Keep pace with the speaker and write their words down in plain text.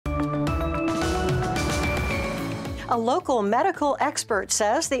A local medical expert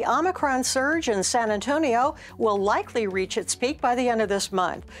says the Omicron surge in San Antonio will likely reach its peak by the end of this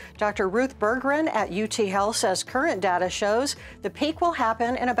month. Dr. Ruth Berggren at UT Health says current data shows the peak will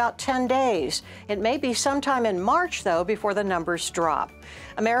happen in about 10 days. It may be sometime in March, though, before the numbers drop.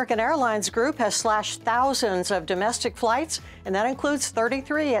 American Airlines Group has slashed thousands of domestic flights, and that includes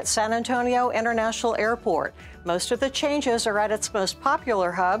 33 at San Antonio International Airport. Most of the changes are at its most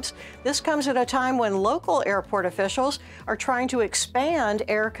popular hubs. This comes at a time when local airport officials are trying to expand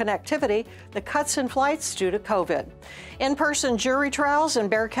air connectivity, the cuts in flights due to COVID. In-person jury trials in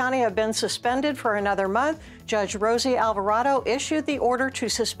Bexar County have been suspended for another month. Judge Rosie Alvarado issued the order to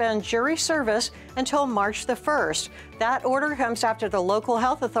suspend jury service until March the 1st. That order comes after the local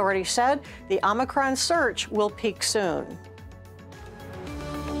health authority said the Omicron surge will peak soon.